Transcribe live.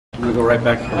We'll go right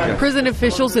back. Okay. Prison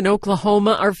officials in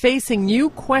Oklahoma are facing new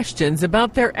questions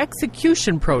about their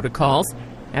execution protocols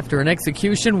after an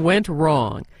execution went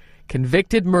wrong.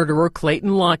 Convicted murderer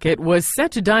Clayton Lockett was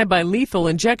set to die by lethal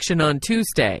injection on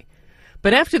Tuesday.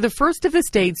 But after the first of the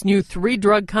state's new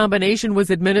 3-drug combination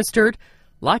was administered,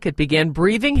 Lockett began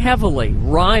breathing heavily,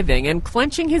 writhing, and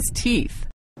clenching his teeth.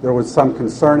 There was some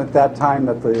concern at that time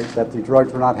that the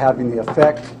drugs were not having the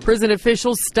effect. Prison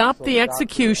officials stopped the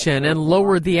execution and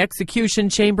lowered the execution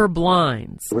chamber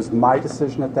blinds. It was my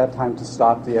decision at that time to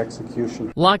stop the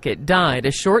execution. Lockett died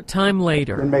a short time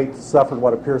later. The inmate suffered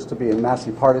what appears to be a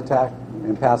massive heart attack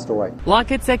and passed away.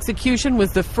 Lockett's execution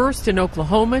was the first in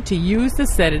Oklahoma to use the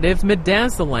sedative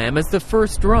midazolam as the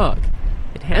first drug.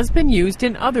 It has been used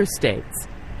in other states.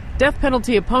 Death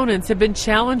penalty opponents have been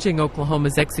challenging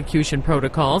Oklahoma's execution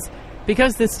protocols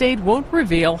because the state won't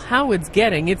reveal how it's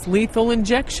getting its lethal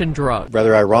injection drug.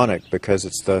 Rather ironic, because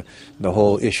it's the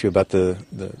whole issue about the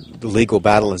legal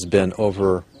battle has been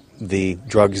over the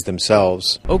drugs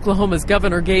themselves. Oklahoma's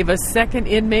governor gave a second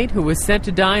inmate who was set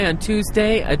to die on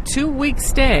Tuesday a 2-week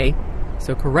stay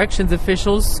so corrections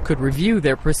officials could review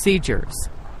their procedures.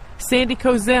 Sandy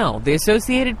Kozel, The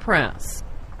Associated Press.